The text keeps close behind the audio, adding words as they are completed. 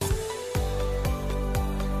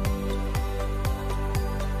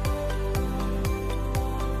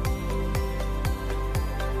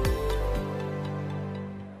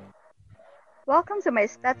Welcome to my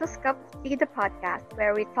stethosCUP the podcast,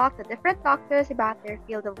 where we talk to different doctors about their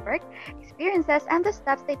field of work, experiences, and the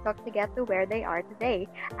steps they took to get to where they are today.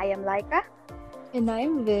 I am Laika. And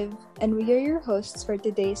I'm Viv, and we are your hosts for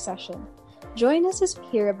today's session. Join us as we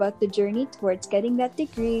hear about the journey towards getting that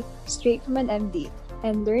degree straight from an MD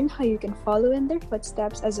and learn how you can follow in their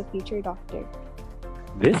footsteps as a future doctor.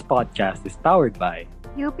 This podcast is powered by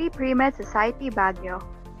UP Pre-Med Society Baguio,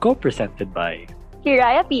 co-presented by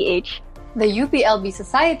Hiraya PH, the UPLB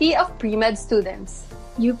Society of Pre-Med Students,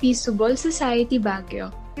 UP Subol Society Baguio,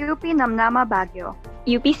 UP Namnama Baguio,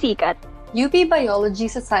 UP SICAT, UP Biology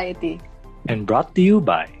Society, and brought to you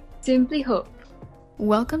by Simply Hope.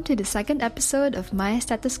 Welcome to the second episode of My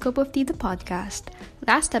Stethoscope of the podcast.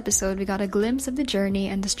 Last episode, we got a glimpse of the journey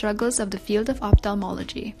and the struggles of the field of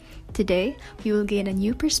ophthalmology. Today, we will gain a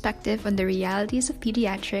new perspective on the realities of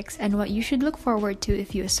pediatrics and what you should look forward to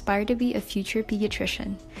if you aspire to be a future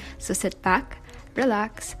pediatrician. So sit back,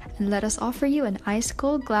 relax, and let us offer you an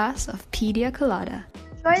ice-cold glass of Pedia Colada.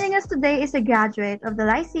 Joining us today is a graduate of the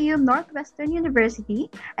Lyceum Northwestern University,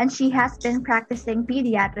 and she has been practicing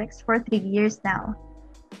pediatrics for 3 years now.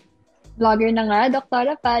 Vlogger na nga,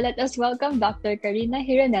 Doktora pa, let us welcome Dr. Carina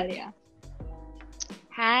Gironella.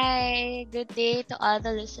 Hi! Good day to all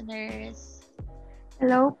the listeners.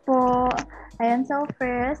 Hello po. Ayan, so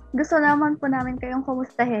first, gusto naman po namin kayong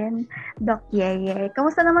kumustahin, Doc Yeye.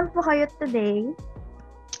 Kamusta naman po kayo today?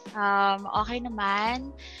 Okay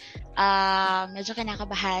naman. Medyo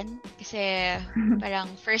kinakabahan kasi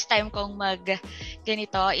parang first time kong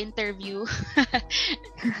ganito interview.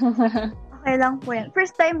 Okay lang po yan.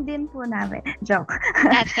 First time din po namin. Joke.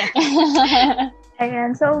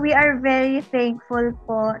 Ayan, so we are very thankful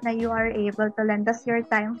po na you are able to lend us your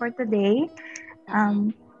time for today.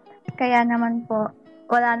 Kaya naman po,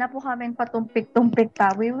 wala na po kaming patumpik-tumpik pa.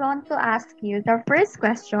 We want to ask you the first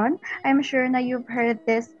question. I'm sure na you've heard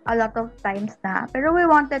this a lot of times na, pero we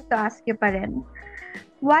wanted to ask you pa rin.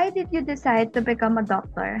 Why did you decide to become a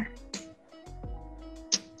doctor?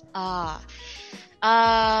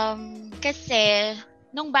 Kasi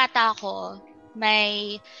nung bata ako,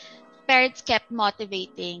 my parents kept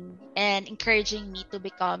motivating and encouraging me to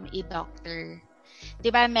become a doctor.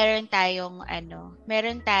 'Di ba meron tayong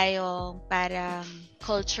parang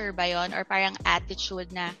culture ba 'yon or parang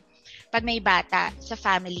attitude na pag may bata sa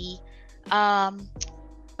family,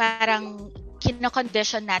 parang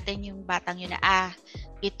kino-condition natin yung batang yun na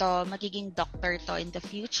ito magiging doctor to in the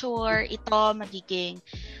future, ito magiging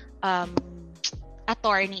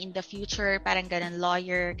attorney in the future, parang ganun,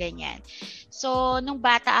 lawyer, ganyan. So, nung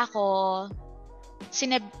bata ako,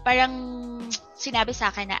 parang sinabi sa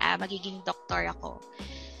akin na magiging doktor ako.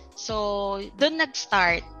 So, doon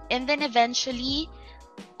nag-start. And then eventually,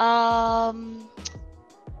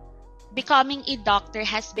 becoming a doctor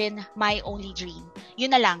has been my only dream.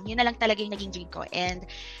 Yun na lang talaga yung naging dream ko. And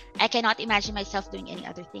I cannot imagine myself doing any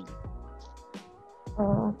other thing.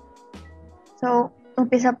 Oh. So,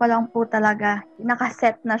 umpisa pa lang po talaga,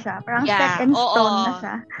 nakaset na siya. Parang set in stone na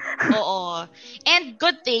siya. Oo. And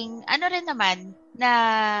good thing, rin naman, na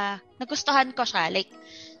nagustuhan ko siya. Like,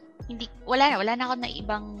 wala na ako na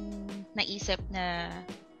ibang naisip na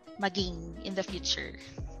maging in the future.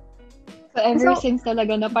 So, ever since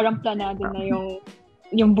talaga na parang planado na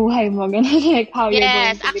yung buhay mo, ganun, like how you're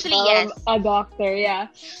going to become a doctor, yeah.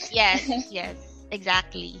 Yes,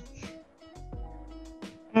 exactly.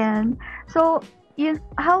 And, so,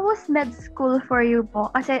 how was med school for you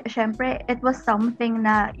po? Kasi syempre it was something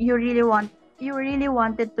na you really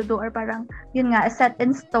wanted to do, or parang yun nga, set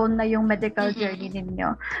in stone na yung medical journey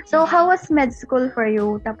ninyo. So how was med school for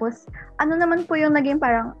you? Tapos ano naman po yung naging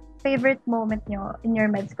parang favorite moment nyo in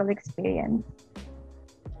your med school experience?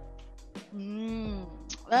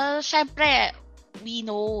 Well, syempre we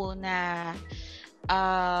know na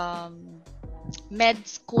med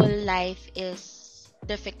school life is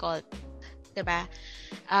difficult. Diba?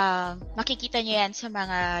 Makikita niyo yan sa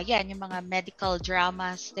yung mga medical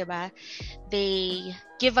dramas, diba? They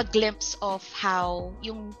give a glimpse of how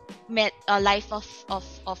yung life of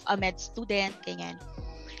a med student, ganyan.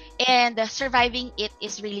 And surviving it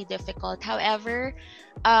is really difficult. However,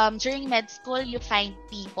 during med school, you find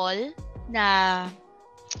people na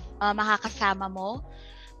makakasama mo,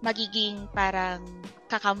 magiging parang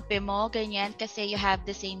kakampi mo, ganyan, kasi you have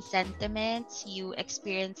the same sentiments, you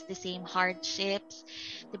experience the same hardships,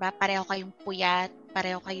 diba? Pareho kayong puyat,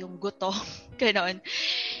 pareho kayong gutom, gano'n.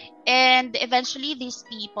 And eventually, these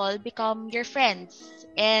people become your friends.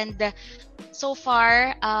 And so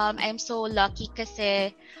far, I'm so lucky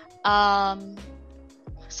kasi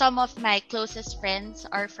some of my closest friends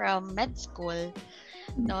are from med school.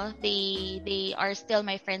 no, they are still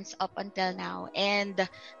my friends up until now, and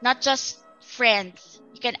not just friends,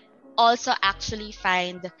 you can also actually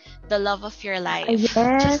find the love of your life,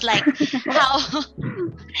 just Yes. like how just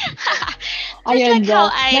Ayun, like how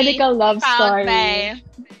the I medical love found story.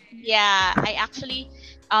 I actually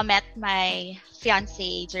met my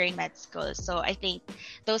fiance during med school, so I think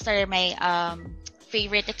those are my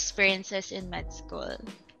favorite experiences in med school.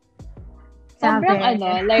 Sobrang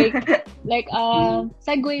Grabe.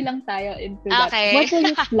 segue lang tayo into that. Okay. What was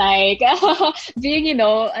it like being,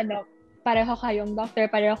 pareho kayong doctor,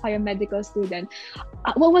 pareho kayong medical student?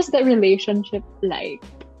 What was the relationship like?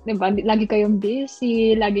 Diba? Lagi kayong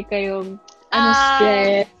busy, lagi kayong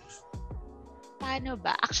stress. Paano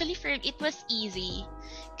ba? Actually, for it was easy.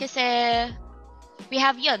 Kasi we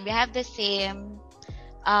have the same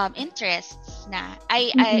interests na.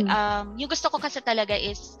 Yung gusto ko kasi talaga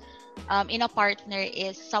is in a partner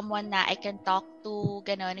is someone na I can talk to,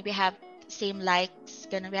 ganon. We have same likes,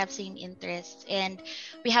 ganon. We have same interests, and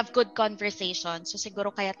we have good conversation. So siguro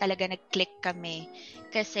kaya talaga nag-click kami.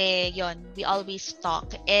 Kasi we always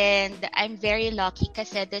talk. And I'm very lucky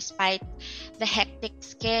kasi despite the hectic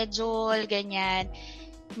schedule, ganyan,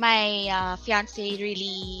 my fiance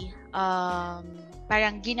really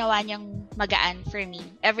parang ginawa niyang magaan for me.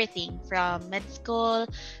 Everything from med school,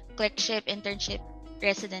 clerkship, internship,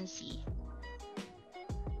 residency.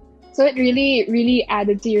 So it really, really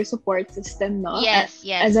added to your support system, no? Yes.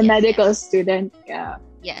 As a medical student, yeah.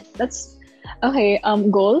 Yes. That's okay.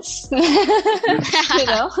 Goals,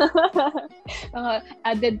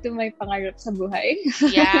 added to my pangarap sa buhay.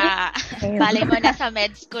 Yeah. Balay mo na sa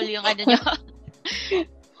med school yung ano nyo.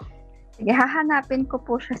 Sige, hahanapin ko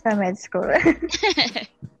po siya sa med school.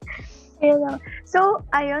 So,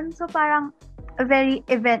 ayun. So, parang very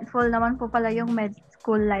eventful naman po pala yung med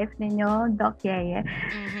school life ninyo, Doc Yeye.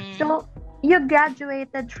 Mm-hmm. So, you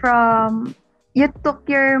took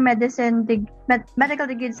your medical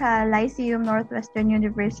degree sa Lyceum Northwestern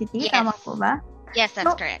University, Yes. tama po ba? Yes,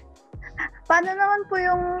 that's correct. Paano naman po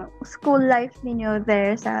yung school life ninyo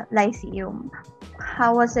there sa Lyceum?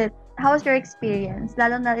 How was it? How was your experience?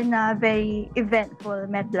 Lalo na rin na very eventful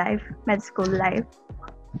med school life.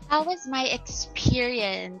 How was my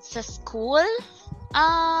experience sa school?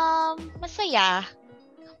 Masaya.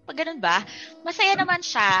 Pag ganun ba? Masaya naman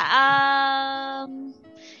siya.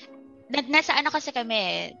 Nasa ano kasi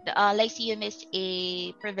kami, Lyceum is a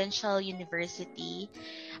provincial university.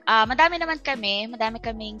 Madami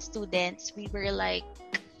kaming students. We were like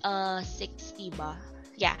 60 ba?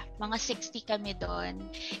 Yeah, mga 60 kami doon.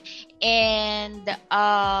 And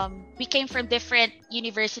we came from different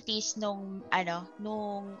universities nung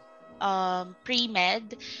pre-med.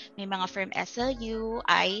 May mga from SLU,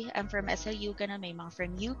 I'm from SLU, ganun, may mga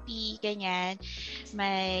from UP, ganyan.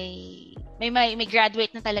 May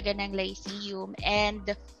graduate na talaga ng Lyceum, and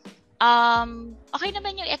okay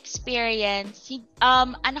naman yung experience.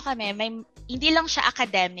 Hindi lang siya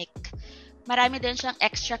academic. Marami din siyang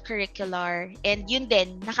extracurricular, and yun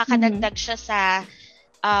din nakakadagdag siya sa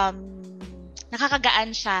nakakagaan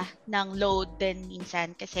siya ng load din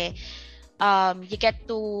minsan kasi you get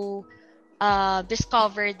to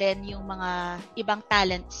discover din yung mga ibang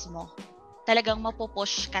talents mo. Talagang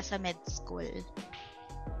mapupush ka sa med school.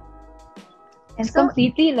 And so,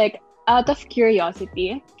 completely, like, out of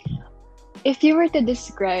curiosity, if you were to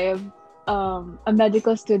describe a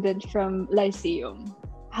medical student from Lyceum,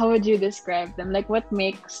 how would you describe them? Like, what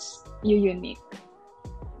makes you unique?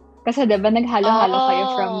 Kasi diba naghalo-halo kayo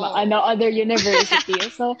from other university.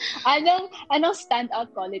 So, anong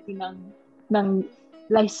standout quality ng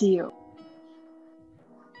Lyceum?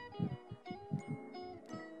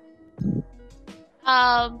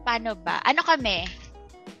 Paano ba? Ano kami?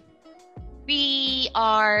 We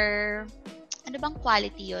are, ano bang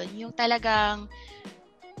quality yun? Yung talagang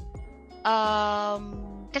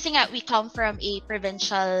kasi nga we come from a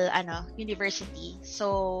provincial university.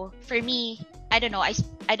 So for me, I don't know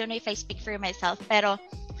if I speak for myself, pero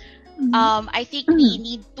I think we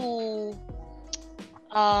need to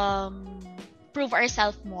prove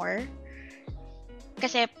ourselves more.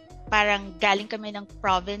 Kasi parang galing kami ng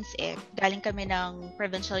province galing kami ng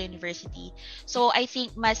provincial university. So I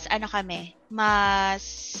think mas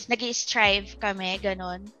nag-strive kami,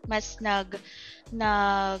 ganon. Mas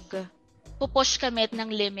pupush kami ng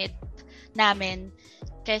limit namin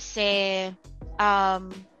kasi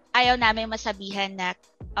ayaw namin masabihan na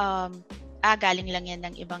galing lang yan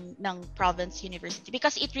ng province university,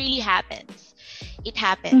 because it really happens. It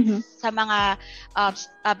happens sa mga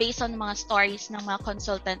based on mga stories ng mga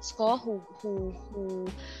consultants ko who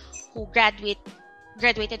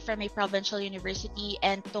graduated from a provincial university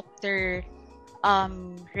and took their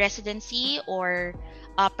residency or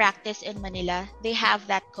practice in Manila, they have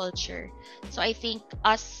that culture. So I think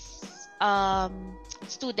us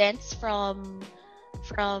students from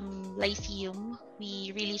Lyceum,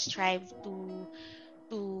 we really strive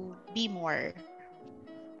to be more.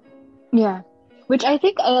 Yeah. Which I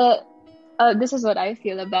think this is what I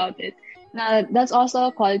feel about it. Now, that's also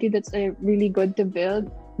a quality that's really good to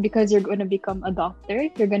build because you're going to become a doctor,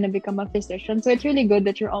 you're going to become a physician. So it's really good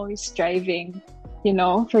that you're always striving,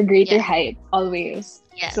 for greater height, always.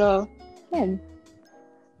 Yes. So, yeah.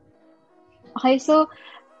 Okay, so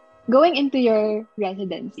going into your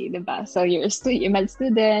residency, diba? So you're a med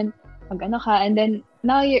student, mag-ano ka, and then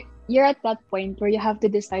now you're at that point where you have to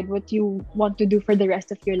decide what you want to do for the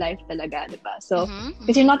rest of your life talaga, diba? So,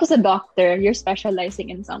 because you're not just a doctor, you're specializing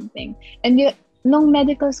in something. And nung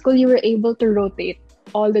medical school, you were able to rotate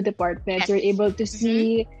all the departments. Yes. You're able to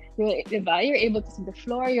see, diba? You're able to see the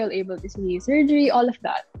floor, you're able to see surgery, all of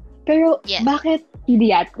that. Pero, bakit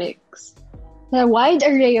pediatrics? The wide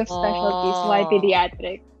array of specialties, why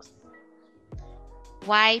pediatrics?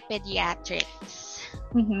 Why pediatrics?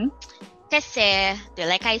 Mm-hmm. Kasi,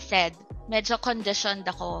 like I said, medyo conditioned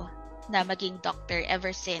ako na maging doctor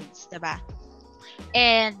ever since, diba?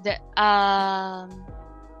 And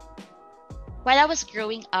while I was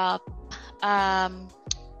growing up,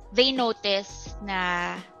 they noticed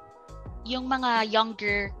na yung mga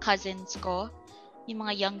younger cousins ko, yung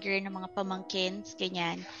mga younger na mga pamangkins,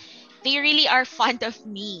 ganyan, they really are fond of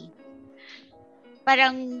me.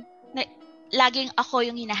 Parang laging ako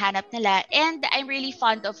yung hinahanap nila, and I'm really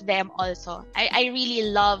fond of them also. I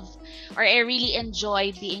really love, or I really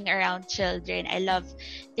enjoy being around children. I love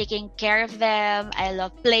taking care of them. I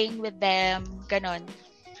love playing with them. Ganon.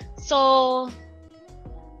 So,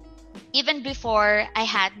 even before I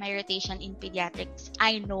had my rotation in pediatrics,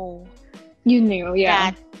 I know. You knew,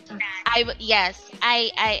 yeah. That I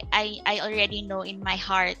already know in my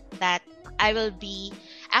heart that I will be,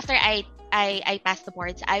 after I pass the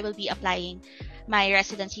boards, I will be applying my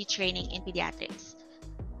residency training in pediatrics.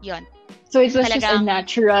 Yun. So it was just a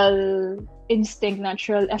natural instinct,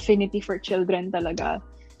 natural affinity for children talaga.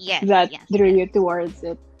 Yes. That drew you towards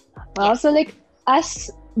it. Wow. Yes. So like, as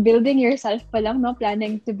building yourself pa lang, no,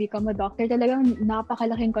 planning to become a doctor, talagang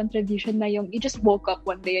napakalaking contribution na yung you just woke up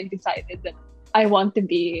one day and decided that I want to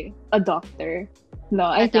be a doctor. No,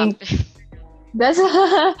 I think that's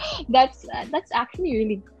actually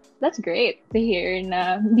really, that's great to hear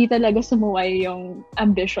na hindi talaga sumuway yung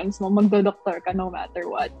ambitions mo, magdo-doctor ka no matter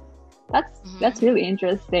what. That's really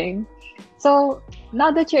interesting. So,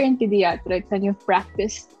 now that you're in pediatrics and you've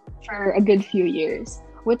practiced for a good few years,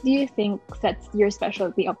 what do you think sets your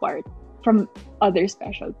specialty apart from other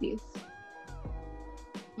specialties?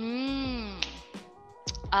 In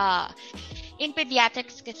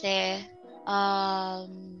pediatrics kasi,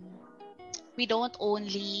 we don't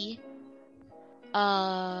only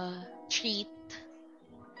treat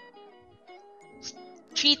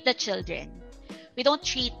the children. We don't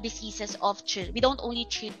treat diseases of children. We don't only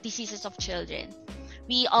treat diseases of children.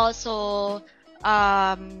 We also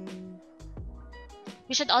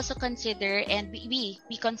we should also consider, and we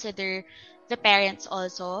consider the parents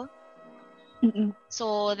also. Mm-mm.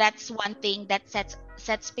 So that's one thing that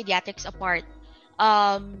sets pediatrics apart.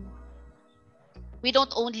 We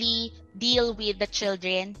don't only deal with the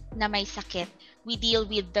children na may sakit. We deal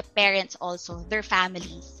with the parents also, their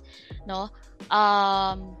families, no?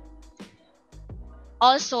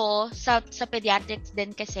 Also sa pediatrics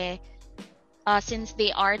din kasi, since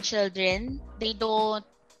they are children, they don't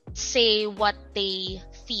say what they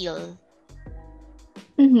feel.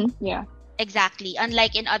 Yeah. Exactly.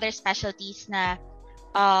 Unlike in other specialties na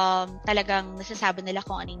talagang nasasabi nila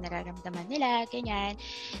kung anong nararamdaman nila, ganyan.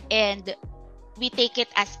 And we take it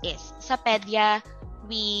as is. Sa pedia,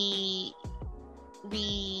 we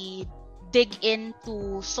dig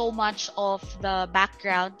into so much of the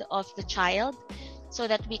background of the child so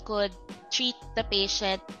that we could treat the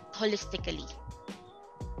patient holistically.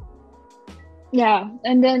 Yeah,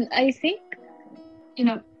 and then I think,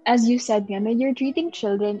 as you said, you're treating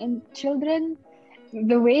children, and children,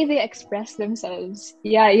 the way they express themselves,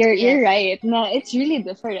 you're right. No, it's really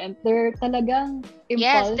different. They're talagang impulsive.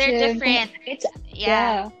 Yes, they're different.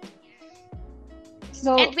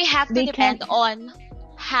 So, and we have to depend on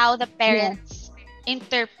how the parents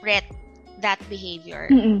interpret that behavior.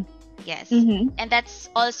 Mm-mm. Yes. Mm-hmm. And that's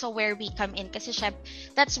also where we come in. Kasi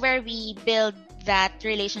that's where we build that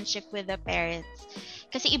relationship with the parents.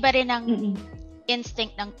 Kasi iba rin ang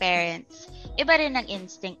instinct ng parents. Iba rin ang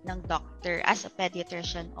instinct ng doctor as a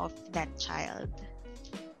pediatrician of that child.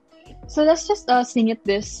 So let's just sing it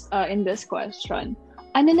in this question.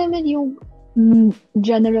 Ano naman yung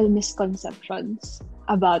general misconceptions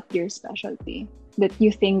about your specialty that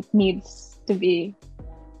you think needs to be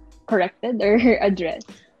corrected or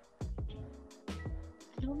addressed?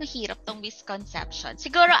 Ano, mahirap tong misconception.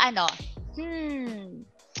 Siguro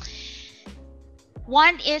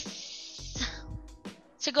one is,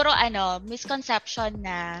 siguro misconception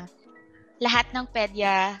na lahat ng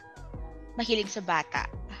pedya mahilig sa bata.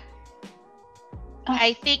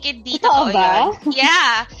 I think hindi totoo yun.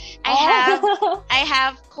 Yeah. I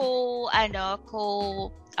have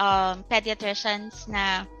pediatricians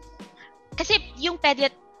na, kasi yung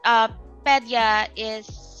pedya is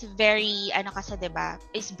very, kasi diba,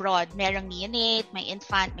 is broad. Merong neonate, may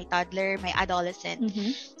infant, may toddler, may adolescent.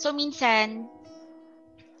 So minsan,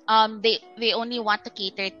 they only want to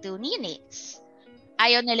cater to neonates.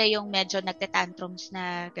 Ayaw nila yung medyo nagtatantrums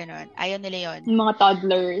na gano'n. Ayaw nila yon. Mga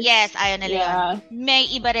toddlers. Yes, ayaw nila yon. May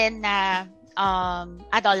iba rin na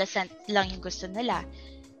adolescent lang yung gusto nila.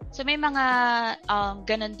 So may mga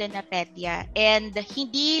ganun din na pedya. And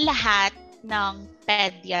hindi lahat ng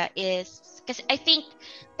pedya is, kasi I think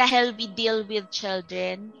dahil we deal with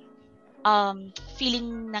children,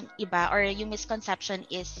 feeling ng iba or yung misconception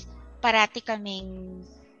is parati kaming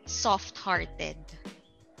soft-hearted.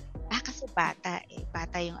 Kasi bata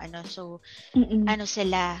yung so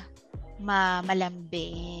sila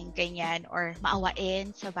malambing, ganyan, or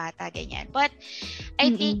maawain sa bata, ganyan. But I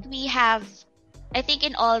think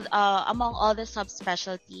in all among all the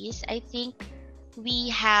subspecialties, I think we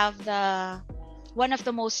have one of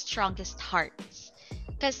the most strongest hearts.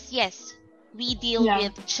 Because yes, we deal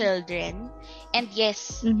with children, and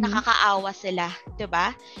yes, nakakaawa sila,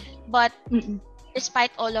 diba? But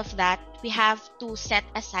despite all of that, we have to set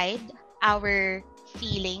aside our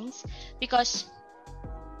feelings because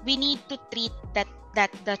we need to treat that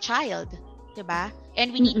the child, diba?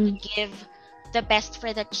 And we need to give the best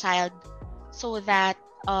for the child so that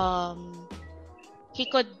he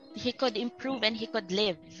could improve and he could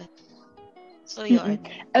live. So yun.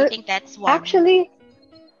 I think that's one. Actually,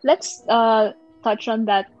 let's touch on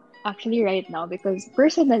that right now, because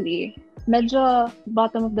personally, medyo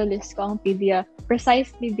bottom of the list ko ang pedia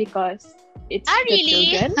precisely because it's the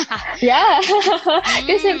children. Yeah.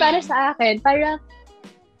 Kasi para sa akin, parang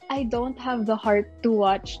I don't have the heart to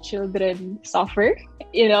watch children suffer.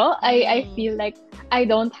 You know, I feel like I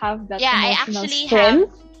don't have that emotional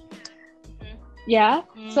strength. Yeah.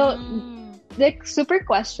 So, like, super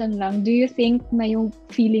question lang, do you think na yung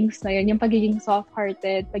feelings na yun, yung pagiging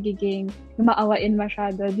soft-hearted, pagiging maawain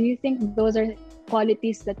masyado, do you think those are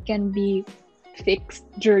qualities that can be fixed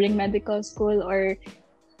during medical school, or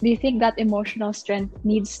do you think that emotional strength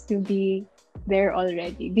needs to be there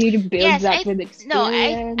already? Do you build that with experience? No,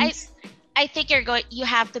 I think you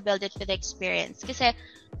have to build it with experience. Kasi,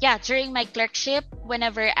 during my clerkship,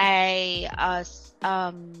 whenever I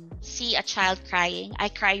see a child crying, I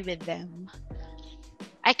cry with them.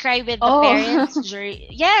 I cry with the parents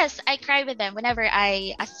I cry with them whenever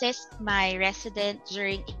I assist my resident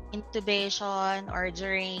during intubation or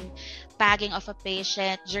during bagging of a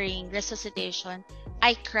patient, during resuscitation.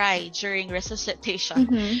 I cry during resuscitation.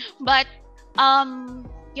 But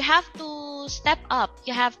you have to step up.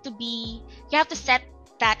 You have to set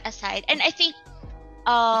that aside. And I think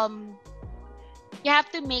you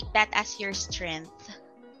have to make that as your strength.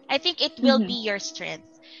 I think it will be your strength.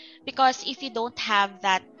 Because if you don't have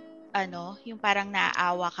that, yung parang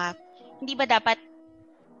naaawa ka, hindi ba dapat,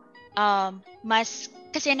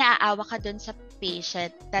 kasi naaawa ka dun sa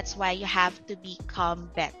patient, that's why you have to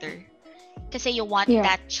become better. Kasi you want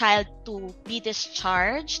that child to be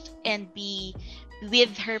discharged and be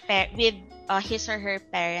with his or her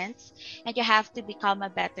parents, and you have to become a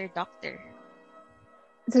better doctor.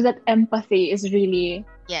 So that empathy is really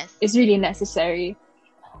necessary.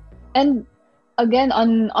 And again,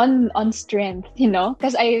 on strength,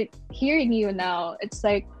 because I hearing you now, it's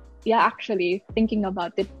like, actually thinking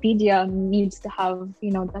about it, pedia needs to have,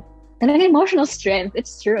 that an emotional strength.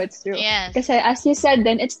 It's true. Yes. Because as you said,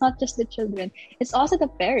 then it's not just the children, it's also the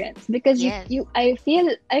parents. Because I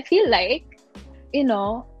feel like,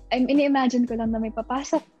 I'm ini-imagine ko lang na may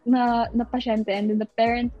papasok na pasyente, and then the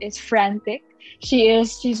parent is frantic. She's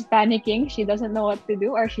panicking. She doesn't know what to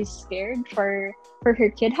do, or she's scared for her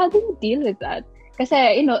kid. How do you deal with that?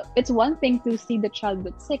 Kasi, it's one thing to see the child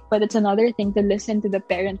that's sick, but it's another thing to listen to the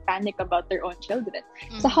parent panic about their own children.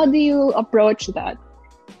 So how do you approach that?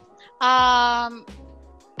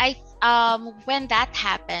 When that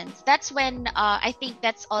happens, that's when I think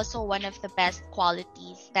that's also one of the best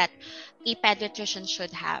qualities that a pediatrician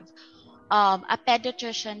should have. A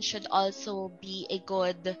pediatrician should also be a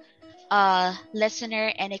good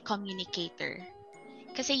listener and a communicator.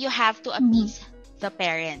 Kasi you have to appease the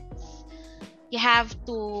parents. You have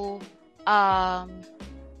to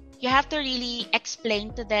really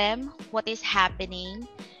explain to them what is happening.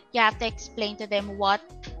 You have to explain to them what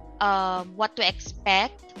to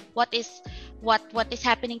expect, what is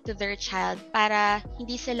happening to their child para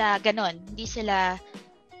hindi sila ganon, hindi sila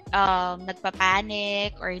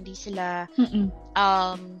nagpapanic or hindi sila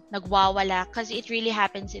nagwawala kasi it really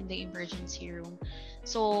happens in the emergency room.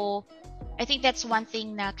 So I think that's one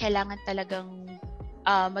thing na kailangan talagang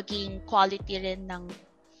maging quality rin ng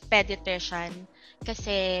pediatrician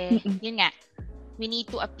kasi yun nga, we need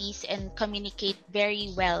to appease and communicate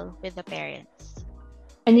very well with the parents.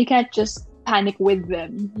 And you can't just panic with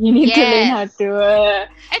them. You need to learn how to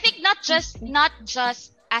I think not just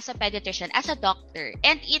as a pediatrician, as a doctor.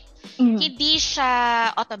 And hindi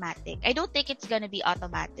siya automatic. I don't think it's gonna be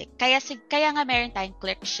automatic. Kaya nga meron tayong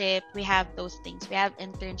clerkship, we have those things. We have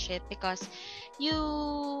internship because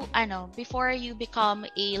before you become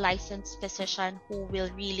a licensed physician who will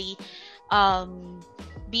really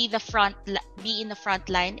be in the front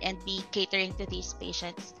line and be catering to these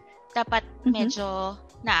patients, dapat medyo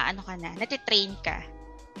natitrain ka.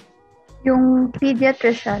 Yung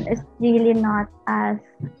pediatrician is really not as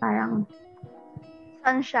parang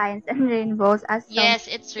sunshines and rainbows as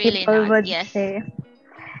it's really people not. would Yes. say.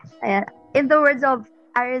 Ayan. In the words of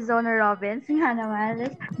Arizona Robbins, nga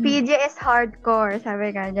naman, PJ is hardcore,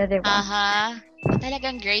 sabi nga niya, di ba?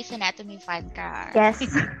 Talagang Grey's Anatomy fan ka. Yes.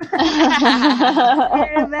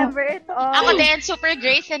 I remember it all. Ako din, super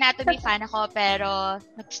Grey's Anatomy fan ako, pero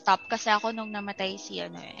nag-stop kasi ako nung namatay si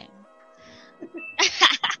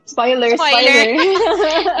Spoiler.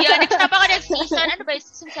 Yun, nag-stop ako ng season,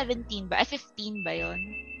 season 17 ba? 15 ba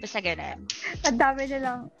yun? Basta ganun. Ang dami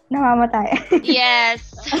nilang namamatay.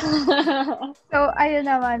 Yes. So, ayun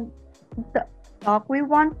naman, Doc, we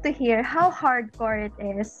want to hear how hardcore it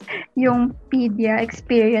is, yung pedia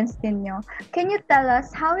experience ninyo. Can you tell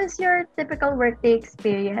us, how is your typical workday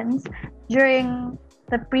experience during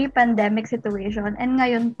the pre-pandemic situation and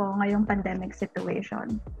ngayong pandemic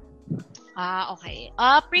situation? Okay.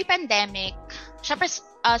 Pre-pandemic, syempre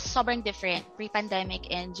sobrang different. Pre-pandemic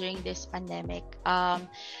and during this pandemic.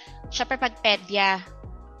 Syempre pag pedia,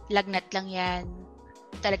 lagnat lang yan.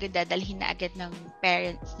 Talagang dadalhin na agad ng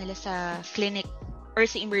parents nila sa clinic or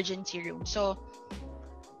sa emergency room. So,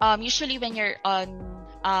 usually when you're on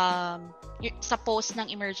sa post ng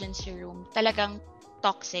emergency room, talagang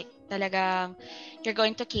toxic. Talagang you're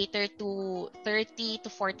going to cater to 30 to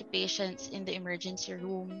 40 patients in the emergency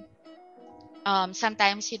room.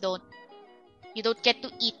 Sometimes you don't get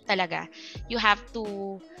to eat talaga. You have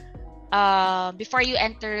to before you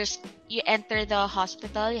enter the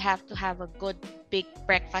hospital, you have to have a good big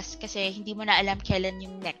breakfast kasi hindi mo na alam kailan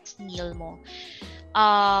yung next meal mo.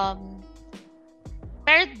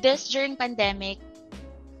 Pero during pandemic,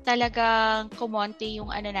 talagang kumonti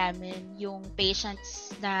yung yung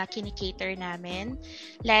patients na kinikater namin.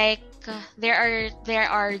 Like, there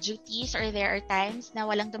are duties or there are times na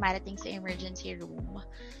walang dumarating sa emergency room.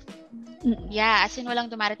 Yeah, as in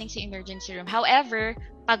walang dumarating sa emergency room. However,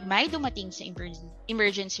 pag may dumating sa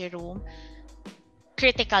emergency room,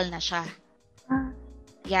 critical na siya.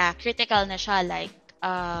 Yeah, critical na siya. Like,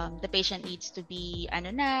 the patient needs to be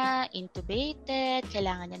intubated,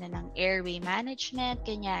 kailangan niya na ng airway management,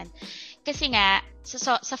 ganyan. Kasi nga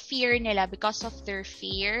sa fear nila, because of their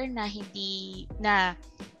fear na hindi na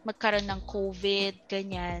magkaroon ng COVID,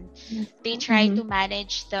 ganyan, they try to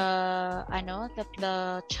manage the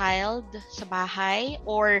child sa bahay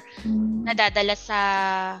or nadadala sa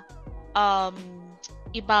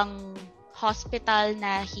ibang hospital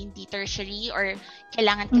na hindi tertiary or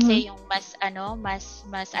kailangan kasi yung mas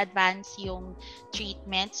advanced yung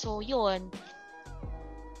treatment. So yun,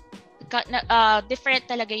 different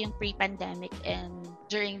talaga yung pre-pandemic and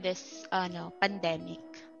during this pandemic.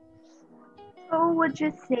 So would you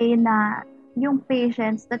say na yung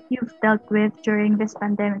patients that you've dealt with during this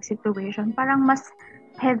pandemic situation, parang mas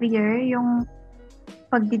heavier yung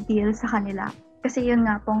pagdi-deal sa kanila? Kasi yun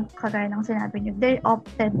nga pong kagaya ng sinabi niyo, they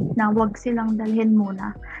opted na wag silang dalhin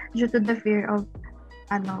muna due to the fear of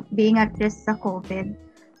being at risk sa COVID.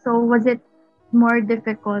 So was it more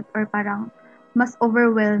difficult or parang mas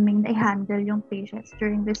overwhelming na i-handle yung patients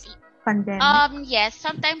during this pandemic? Yes,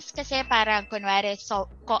 sometimes kasi parang kunwari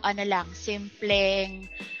simpleng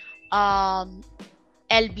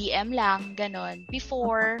LBM lang, ganon.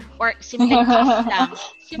 Before, or simpleng cough lang.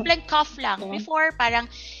 Simpleng cough lang. Before,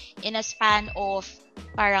 parang in a span of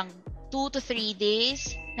parang 2 to 3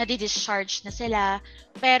 days, nadi-discharge na sila.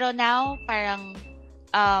 Pero now, parang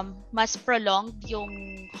mas prolonged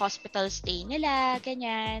yung hospital stay nila,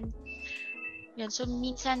 ganyan. Yun, so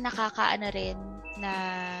minsan nakakaano rin na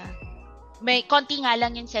may konti nga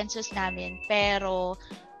lang yung census namin, pero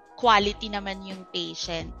quality naman yung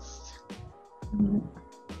patients.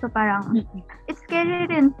 So parang, it's scary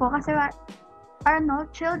rin po kasi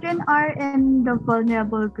children are in the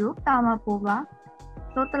vulnerable group. Tama po ba?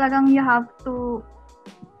 So talagang you have to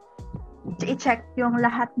i-check yung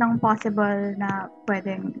lahat ng possible na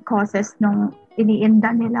pwedeng causes nung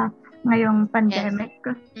iniinda nila ngayong pandemic.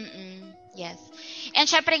 Yes. And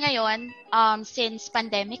syempre ngayon, since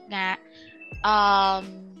pandemic nga,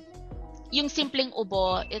 yung simpleng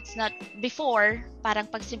ubo, it's not before, parang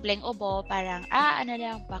pag simpleng ubo, parang ano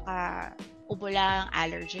lang, baka ubo lang,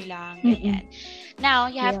 allergy lang, ganyan. Now,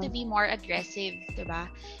 you have to be more aggressive, diba?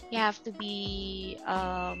 You have to be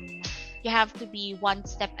one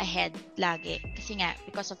step ahead lagi. Kasi nga,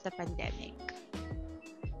 because of the pandemic.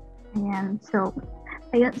 Ayan. So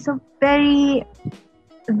very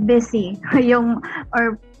busy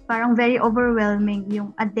or parang very overwhelming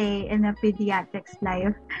yung a day in a pediatrics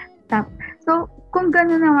life. So, kung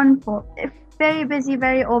gano'n naman po, if very busy,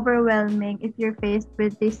 very overwhelming if you're faced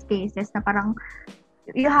with these cases na parang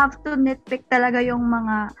you have to nitpick talaga yung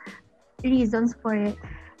mga reasons for it.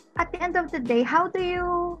 At the end of the day, how do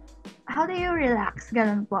you relax?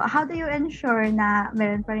 Ganun po. How do you ensure na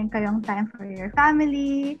meron pa rin kayong time for your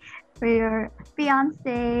family, for your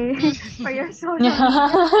fiancé, for your social media?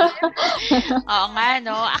 Oo nga,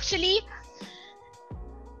 no? Actually,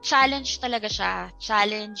 challenge talaga siya.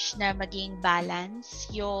 Challenge na maging balance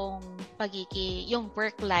yung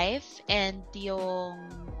work life and yung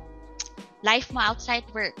life mo outside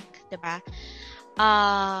work, 'di ba?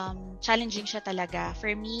 Challenging siya talaga.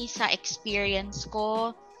 For me, sa experience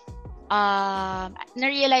ko,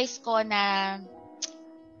 na-realize ko na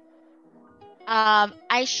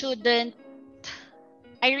I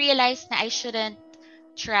realized na I shouldn't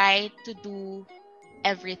try to do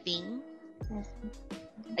everything.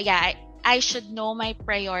 Yeah, I should know my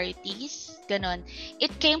priorities. Ganon.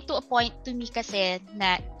 It came to a point to me kasi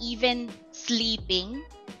na even sleeping,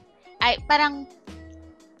 parang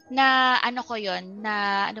na ano ko yon,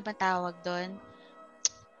 na ano ba tawag doon?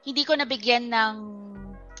 Hindi ko nabigyan ng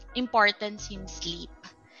importance yung sleep.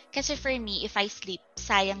 Kasi for me, if I sleep,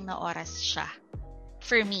 sayang na oras siya.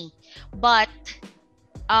 For me. But,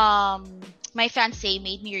 my fiancé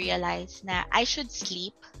made me realize na I should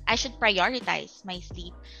sleep. I should prioritize my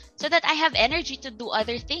sleep so that I have energy to do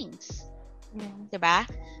other things. Yeah. 'Di ba?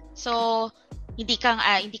 So, hindi ka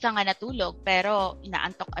nga natulog pero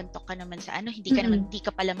inaantok-antok ka naman sa hindi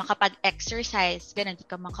ka pala makapag-exercise, ganun, hindi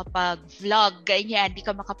ka makapag-vlog, ganyan, hindi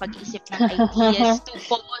ka makapag-isip ng ideas to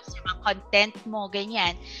post yung mga content mo,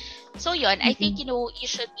 ganyan. So yun, I think you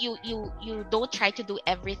don't try to do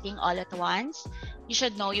everything all at once. You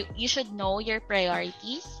should know your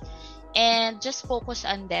priorities and just focus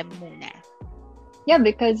on them muna. Yeah,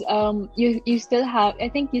 because you still have, I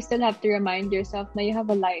think you still have to remind yourself that you have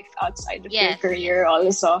a life outside of your career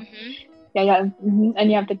also. And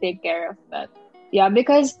you have to take care of that. Yeah,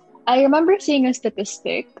 because I remember seeing a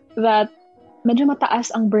statistic that medyo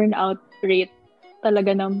mataas ang burnout rate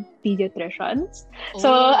talaga ng pediatricians.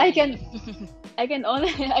 So I can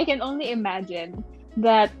only imagine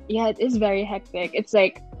that it is very hectic. It's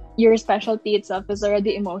like your specialty itself is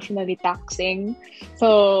already emotionally taxing.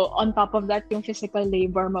 So, on top of that, yung physical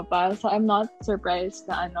labor mo pa. So, I'm not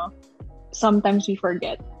surprised na sometimes we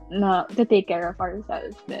forget na to take care of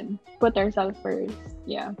ourselves then. Put ourselves first.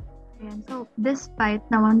 Yeah. Ayan. So, despite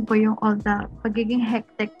naman po yung all the pagiging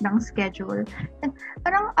hectic ng schedule, and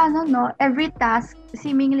parang every task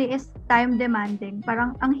seemingly is time demanding.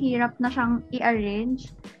 Parang ang hirap na siyang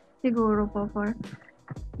i-arrange siguro po for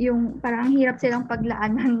yung parang hirap silang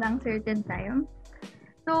paglaanan ng certain time.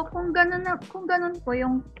 So, kung ganun po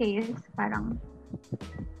yung case, parang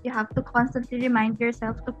you have to constantly remind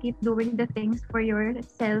yourself to keep doing the things for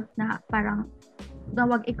yourself na parang na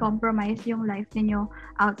wag i-compromise yung life ninyo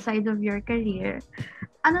outside of your career.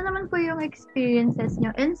 Ano naman po yung experiences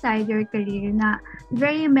nyo inside your career na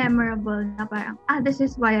very memorable na parang, this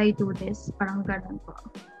is why I do this. Parang ganun po.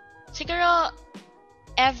 Siguro,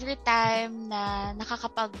 every time na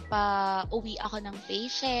nakakapagpa-uwi ako ng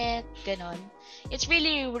patient, ganun, it's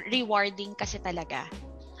really rewarding kasi talaga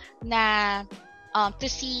na to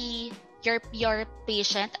see your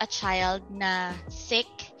patient, a child na sick,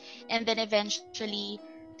 and then eventually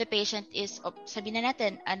the patient is, sabihin na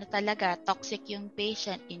natin, talaga, toxic yung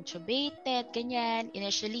patient, intubated, ganyan.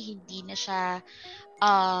 Initially, hindi na siya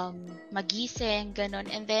magising, ganun.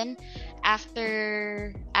 And then,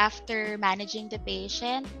 after managing the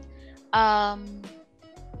patient,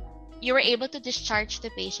 you were able to discharge the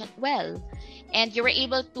patient well. And you were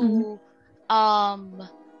able to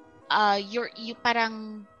you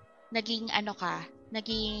parang naging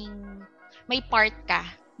may part ka,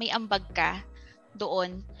 may ambag ka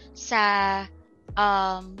doon sa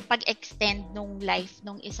pag-extend nung life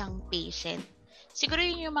nung isang patient. Siguro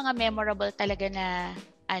yun yung mga memorable talaga na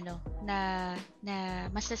na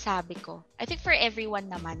masasabi ko. I think for everyone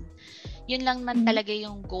naman, yun lang man talaga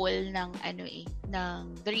yung goal ng ng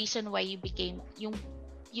the reason why you became yung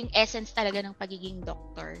essence talaga ng pagiging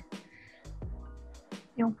doctor.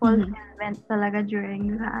 Yung fulfillment talaga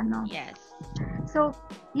during the Yes. So,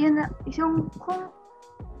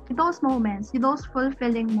 those moments, those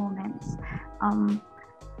fulfilling moments,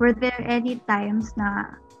 were there any times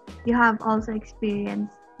na you have also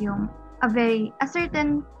experienced a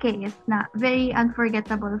certain case na very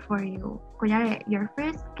unforgettable for you? Kunyari, your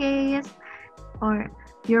first case or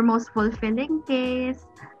your most fulfilling case.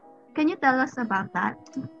 Can you tell us about that?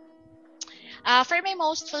 For my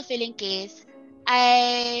most fulfilling case,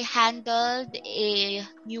 I handled a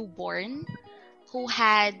newborn who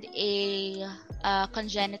had a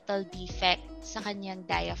congenital defect sa kanyang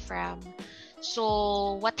diaphragm.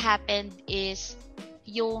 So, what happened is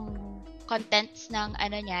yung contents ng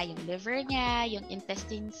yung liver niya, yung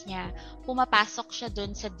intestines niya, pumapasok siya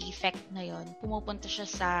dun sa defect na yon. Pumupunta siya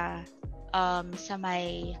sa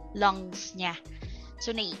may lungs niya.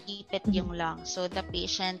 So, naiipit yung lungs. So, the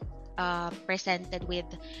patient presented with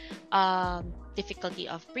difficulty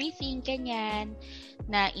of breathing, ganyan,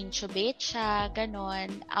 na intubate siya, ganon.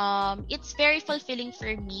 It's very fulfilling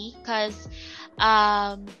for me because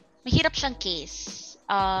mahirap siyang case.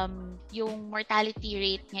 Yung mortality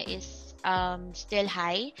rate niya is still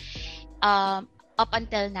high up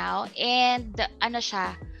until now, and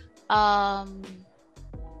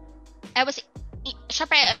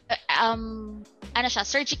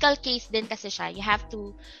surgical case din kasi siya. You have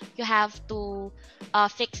to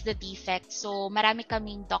fix the defect. So marami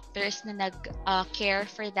kaming doctors na care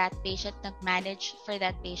for that patient, nag-manage for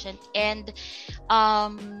that patient, and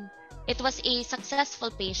it was a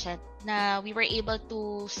successful patient na we were able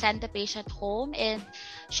to send the patient home, and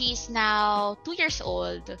she's now 2 years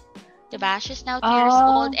old. Diba? She's now 2 years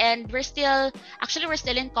old, and we're still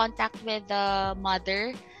in contact with the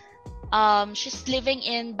mother. She's living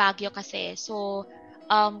in Baguio kasi. So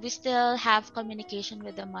we still have communication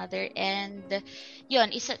with the mother, and yun,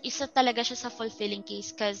 isa talaga siya sa fulfilling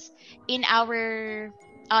case because in our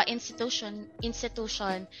institution, it's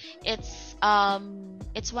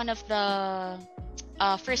one of the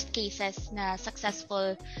first cases na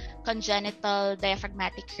successful congenital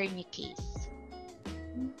diaphragmatic hernia case.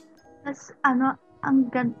 That's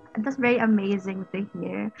that's very amazing to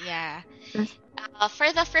hear. Yeah.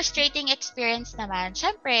 For the frustrating experience naman,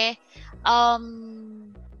 syempre,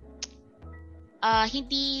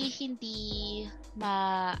 hindi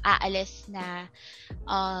maaalis na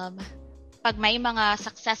pag may mga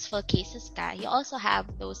successful cases ka, you also have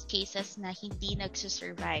those cases na hindi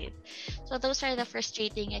nagsusurvive. So those are the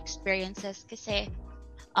frustrating experiences kasi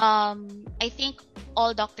I think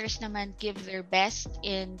all doctors naman give their best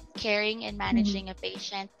in caring and managing a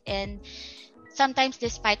patient, and sometimes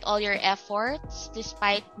despite all your efforts,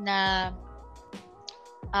 despite na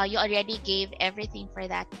you already gave everything for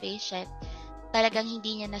that patient, talagang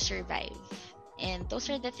hindi niya na-survive. And those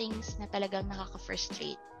are the things na talagang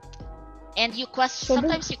nakaka-frustrate. And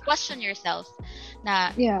sometimes you question yourself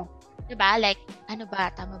na, diba, like,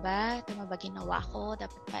 tama ba ginawa ko?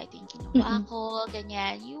 Dapat ba ito yung ginawa ko?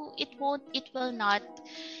 Ganyan. It will not,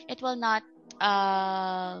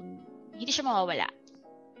 hindi siya mawawala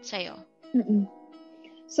sa'yo.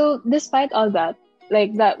 So, despite all that,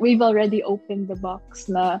 like that, we've already opened the box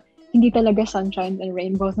na hindi talaga sunshine and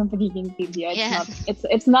rainbows ng pagiging pedia.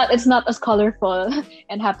 It's not as colorful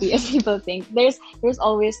and happy as people think. There's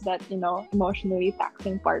always that, emotionally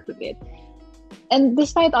taxing part of it. And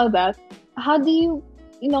despite all that, how do you,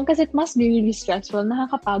 because it must be really stressful,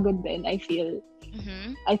 nakakapagod din, I feel.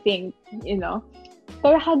 I think,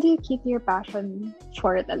 Pero how do you keep your passion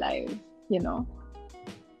for it alive,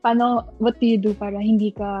 what do you do para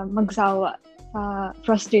hindi ka magsawa sa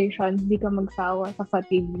frustration, hindi ka magsawa sa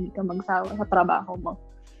fatigue, hindi ka magsawa sa trabaho mo?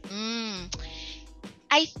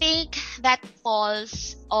 I think that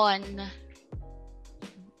falls on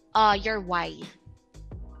your why.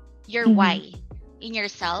 Your why in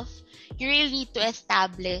yourself. You really need to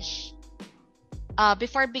establish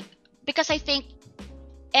because I think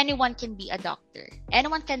anyone can be a doctor.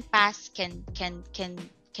 Anyone can pass, can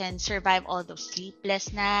survive all those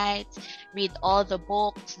sleepless nights, read all the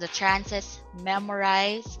books, the trances,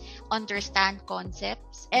 memorize, understand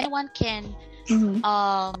concepts. Anyone can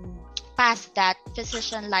pass that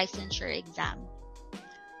physician licensure exam.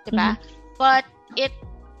 Diba? But it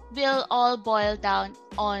will all boil down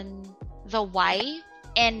on the why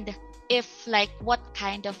and if like what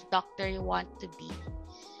kind of doctor you want to be.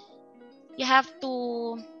 You have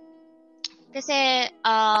to kasi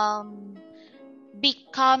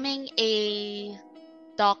becoming a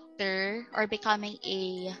doctor or becoming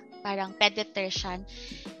a parang pediatrician,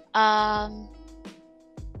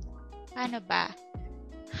 paano ba?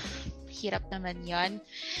 Hirap naman yon.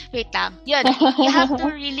 Wait lang. Yun, you have to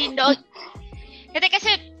really know.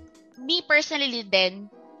 Kasi me personally din,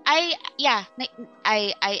 I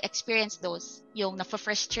experienced those. Yung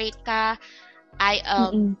na-frustrate ka,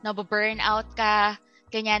 na-burn out ka,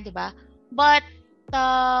 ganyan, di ba? But,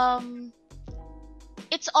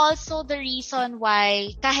 it's also the reason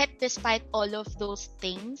why, kahit despite all of those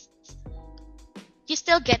things, you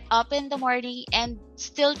still get up in the morning and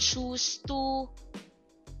still choose to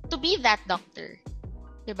be that doctor.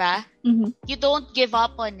 Diba? You don't give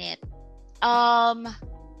up on it.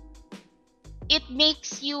 It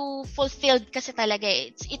makes you fulfilled kasi talaga.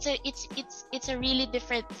 It's a really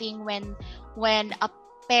different thing when a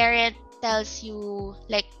parent tells you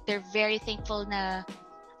like they're very thankful na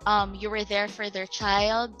you were there for their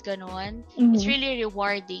child, ganon. It's really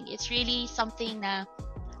rewarding. It's really something na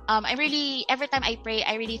every time I pray,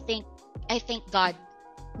 I thank God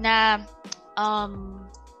na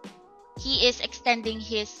He is extending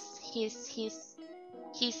his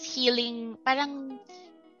healing. Parang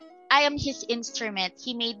I am His instrument.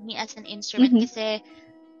 He made me as an instrument kasi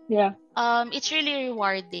it's really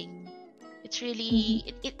rewarding. It's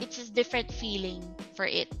really it's a different feeling for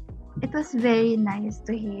it. It was very nice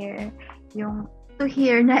to hear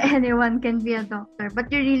na anyone can be a doctor,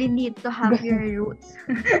 but you really need to have your roots.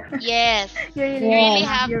 Yes. You really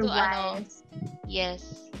have your to whys.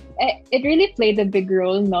 Yes. It really played a big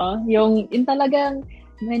role, no? Yung talagang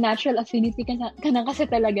may natural affinity ka na kasi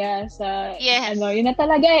talaga sa yun na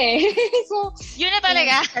talaga eh. So, yun na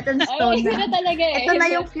talaga. Yun na talaga eh. Ito na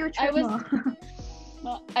yung future mo.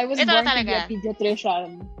 I was born to be a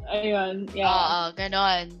pediatrician. Ayun, yeah. Oo,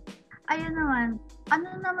 ganon. Ayun naman,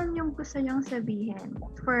 ano naman yung gusto nyong sabihin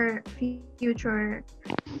for future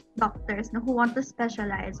doctors who want to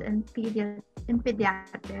specialize in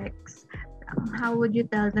pediatrics? How would you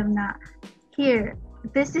tell them na, here,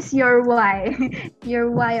 this is your why.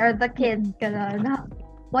 Your why are the kids.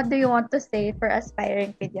 What do you want to say for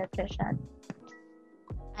aspiring pediatrician?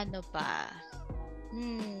 Ano ba?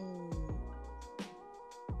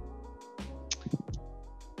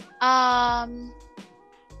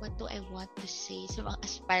 What do I want to say sa mga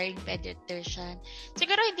aspiring pediatrician?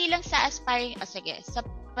 Siguro hindi lang sa aspiring, sa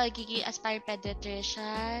pagiging aspiring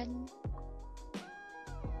pediatrician,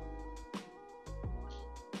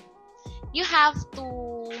 you have to,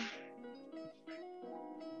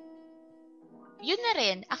 yun na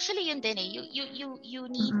rin. Actually, yun din eh. You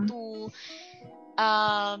need to,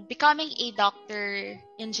 becoming a doctor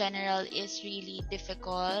in general is really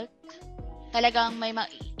difficult. Talagang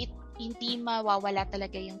hindi mawawala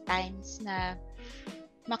talaga yung times na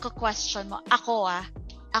maka-question mo. Ako,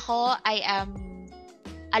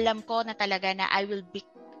 alam ko na talaga na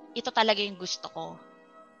ito talaga yung gusto ko.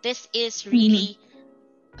 This is really,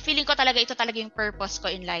 feeling ko talaga ito talaga yung purpose ko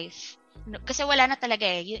in life. Kasi wala na talaga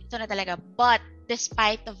eh. Ito na talaga. But,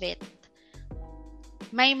 despite of it,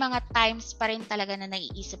 may mga times pa rin talaga na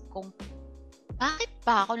naiisip kong, bakit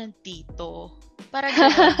ba ako nandito? Parang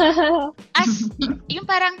gano'n. Yung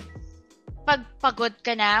parang, pagpagod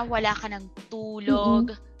ka na, wala ka ng tulog,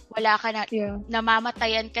 wala ka na,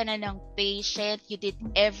 namamatayan ka na ng patient, you did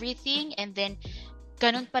everything, and then,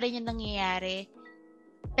 ganun pa rin yung nangyayari.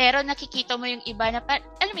 Pero nakikita mo yung iba na,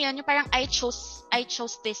 alam mo yun, yung parang I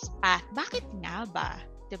chose this path. Bakit nga ba?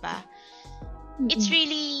 Diba? It's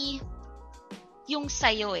really yung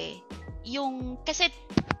sayo eh. Kasi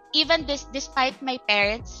even despite my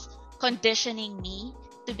parents conditioning me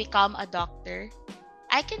to become a doctor,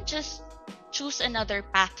 I can just choose another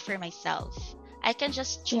path for myself. I can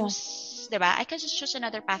just choose, diba? I can just choose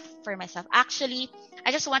another path for myself. Actually,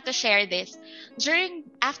 I just want to share this.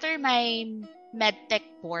 After my medtech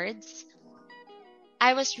boards,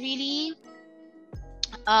 I was really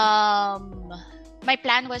my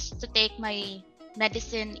plan was to take my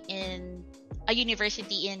medicine in a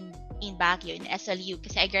university in Baguio, in SLU,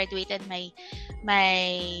 kasi I graduated my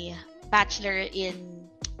bachelor in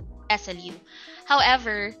SLU.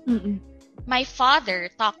 However, my father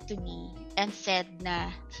talked to me and said na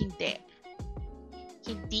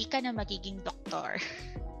hindi ka na magiging doktor.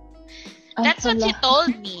 That's what he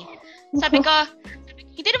told me. Sabi ko,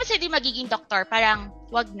 hindi naman siya magiging doktor. Parang,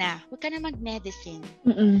 wag ka na mag-medicine.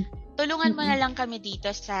 Tulungan mo na lang kami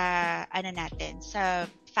dito sa, sa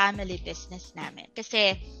family business namin.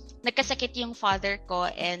 Kasi nagkasakit yung father ko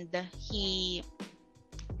and he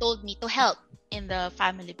told me to help in the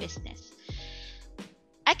family business.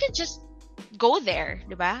 I could just go there,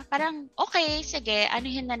 di ba? Parang, okay, sige,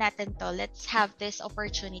 anuhin na natin to. Let's have this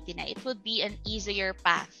opportunity na. It would be an easier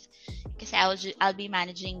path kasi I'll be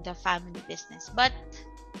managing the family business. But,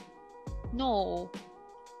 no.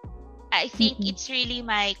 I think it's really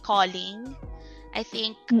my calling. I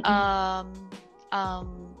think,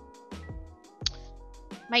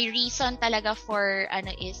 my reason talaga for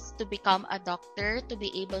is to become a doctor, to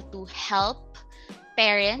be able to help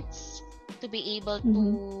parents, to be able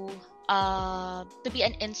to be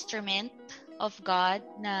an instrument of God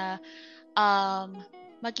na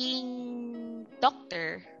maging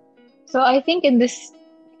doctor. So I think in this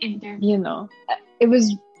interview, it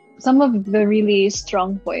was some of the really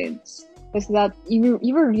strong points was that you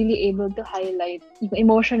were really able to highlight yung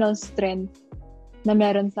emotional strength na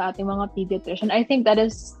meron sa ating mga pediatrician. I think that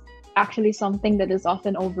is actually something that is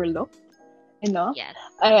often overlooked. Yes.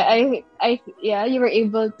 You were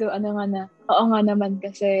able to oo nga naman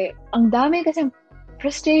kasi ang dami kasi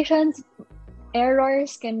frustrations,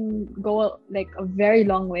 errors can go like a very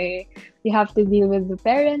long way. You have to deal with the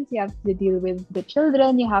parents, you have to deal with the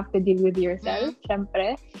children, you have to deal with yourself,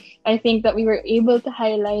 syempre. I think that we were able to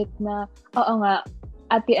highlight na, oo nga,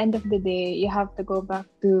 at the end of the day, you have to go back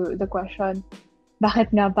to the question,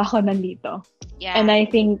 bakit nga ba ako nandito? Yeah. And I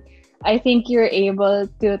think you're able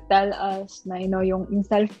to tell us na, yung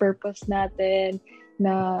self-purpose natin,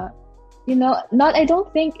 na, I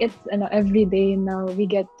don't think it's, every day now we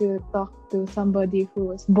get to talk to somebody who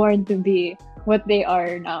was born to be what they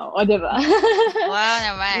are now. O, diba? Wow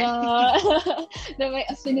naman. Na may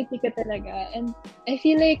affinity ka talaga. And I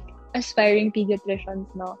feel like aspiring pediatricians,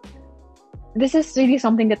 this is really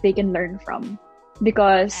something that they can learn from.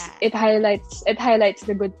 Because it highlights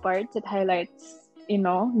the good parts, it highlights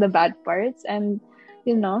the bad parts, and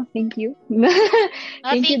thank you.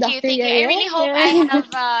 Thank you, Dr. thank you. I Yaya. really hope I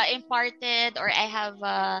have imparted or I have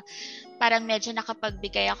parang medyo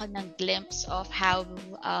nakapagbigay ako ng glimpse of how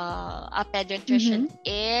a pediatrician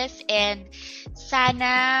is, and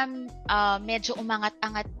sana medyo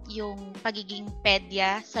umangat-angat yung pagiging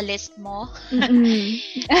pedia sa list mo.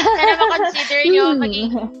 Sana ma-consider nyo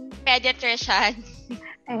maging pediatrician.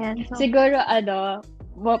 Ayan, so, Siguro,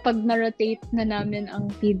 pag na-rotate na namin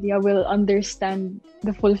ang pedia, will understand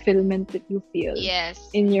the fulfillment that you feel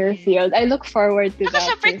in your field. I look forward to that.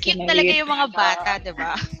 Super cute talaga yung mga bata,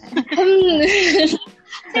 diba?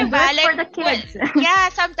 diba? Like, for the kids.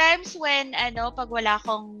 Sometimes when, pag wala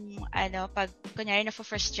akong, pag, kunyari,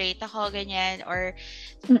 na-frustrate ako, ganyan, or,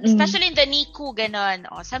 especially in the NICU, ganon,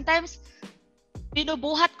 sometimes,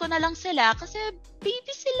 binubuhat ko na lang sila kasi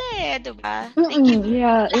baby sila diba?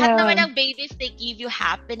 Lahat naman ng babies, they give you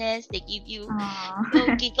happiness, they give you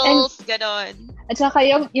giggles, ganon. At saka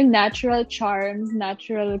yung natural charms,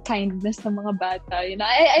 natural kindness ng mga bata,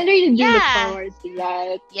 I really do look forward to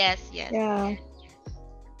that. Yes. Yeah.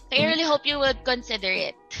 So I really hope you would consider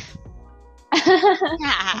it.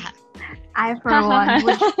 I, for one,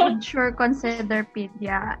 would sure consider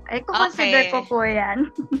pedia. Consider ko po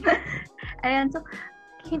yan. Ayan, so,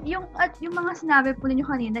 yung mga sinabi po ninyo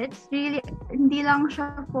kanina, it's really, hindi lang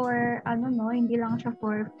siya for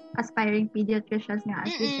aspiring pediatricians nga,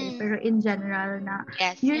 as you say, pero in general na,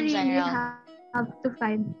 you really have to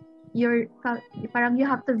find parang you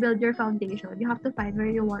have to build your foundation. You have to find where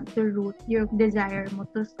you want to root your desire mo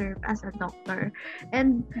to serve as a doctor.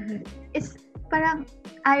 And it's parang,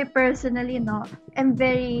 I personally, am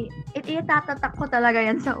very, itatatak ko talaga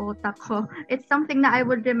yan sa utak ko. It's something na I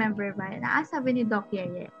would remember by. Sabi ni Doc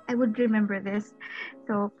Yeye, I would remember this.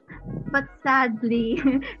 So, but sadly,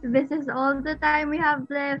 this is all the time we have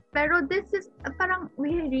left. Pero this is, parang,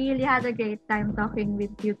 we really had a great time talking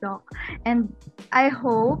with you, Doc. And I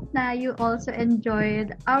hope na you also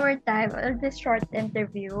enjoyed our time, this short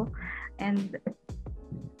interview. And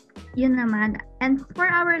yun naman. And for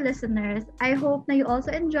our listeners, I hope na you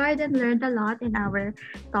also enjoyed and learned a lot in our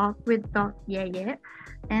talk with Doc Yeye.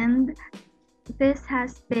 And this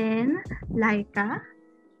has been Laika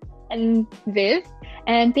and Viv.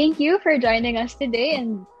 And thank you for joining us today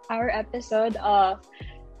in our episode of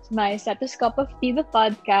My Stethoscope of Tea, the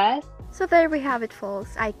podcast. So there we have it,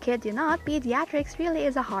 folks. I kid you not, pediatrics really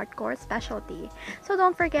is a hardcore specialty. So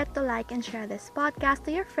don't forget to like and share this podcast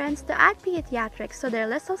to your friends to add pediatrics to their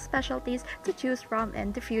list of specialties to choose from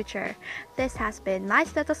in the future. This has been My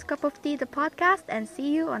Stethoscope of Tea, the podcast, and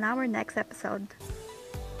see you on our next episode.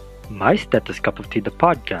 My Stethoscope of Tea, the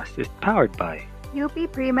podcast is powered by UP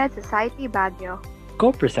Pre-Med Society Baguio.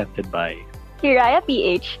 Co-presented by Kiraya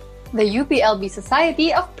PH. the UPLB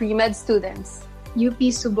Society of Pre-Med Students, UP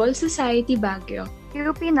Subol Society Baguio,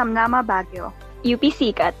 UP Namnama Baguio, UP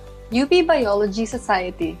SICAT, UP Biology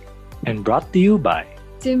Society, and brought to you by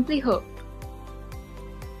Simply Hope,